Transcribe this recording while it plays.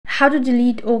How to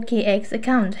delete OKX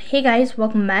account. Hey guys,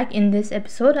 welcome back. In this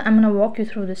episode I'm going to walk you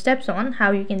through the steps on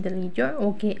how you can delete your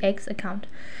OKX account.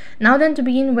 Now then, to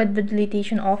begin with the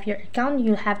deletion of your account,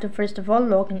 you'll have to first of all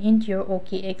log into your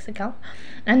OKX account,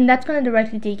 and that's going to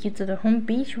directly take you to the home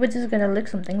page, which is going to look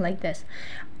something like this.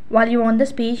 While you're on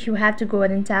this page, you have to go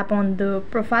ahead and tap on the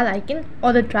profile icon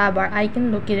or the tab bar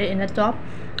icon located in the top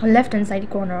left hand side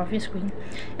corner of your screen.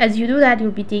 As you do that,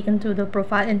 you'll be taken to the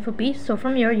profile info page. So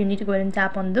from here you need to go ahead and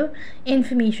tap on the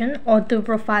information or the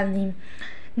profile name.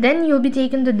 Then you'll be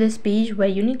taken to this page where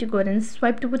you need to go ahead and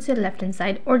swipe towards the left hand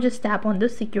side or just tap on the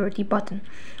security button.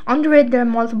 Under it there are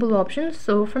multiple options,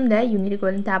 so from there you need to go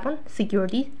ahead and tap on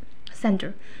security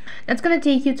center. That's going to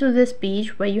take you to this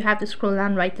page where you have to scroll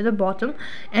down right to the bottom,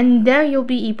 and there you'll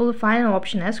be able to find an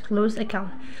option as close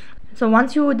account. So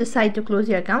once you decide to close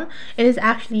your account, it is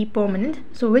actually permanent,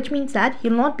 so which means that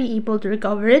you'll not be able to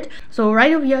recover it. So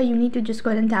right over here you need to just go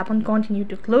ahead and tap on continue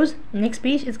to close. Next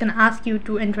page is going to ask you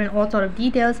to enter in all sort of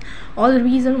details, all the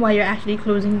reason why you're actually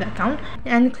closing the account,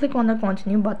 and click on the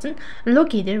continue button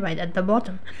located right at the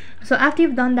bottom. So after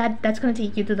you've done that, that's going to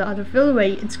take you to the other field where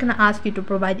it's going to ask you to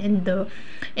provide in the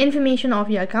information of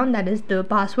your account, that is the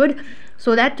password,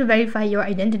 so that to verify your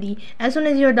identity. As soon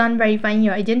as you're done verifying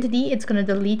your identity, it's going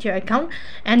to delete your account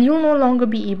and you'll no longer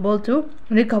be able to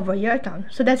recover your account.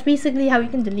 So that's basically how you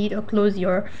can delete or close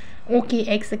your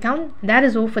OKX account. That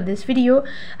is all for this video.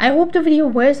 I hope the video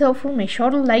was helpful. Make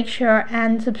sure to like, share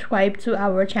and subscribe to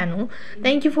our channel.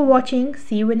 Thank you for watching.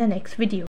 See you in the next video.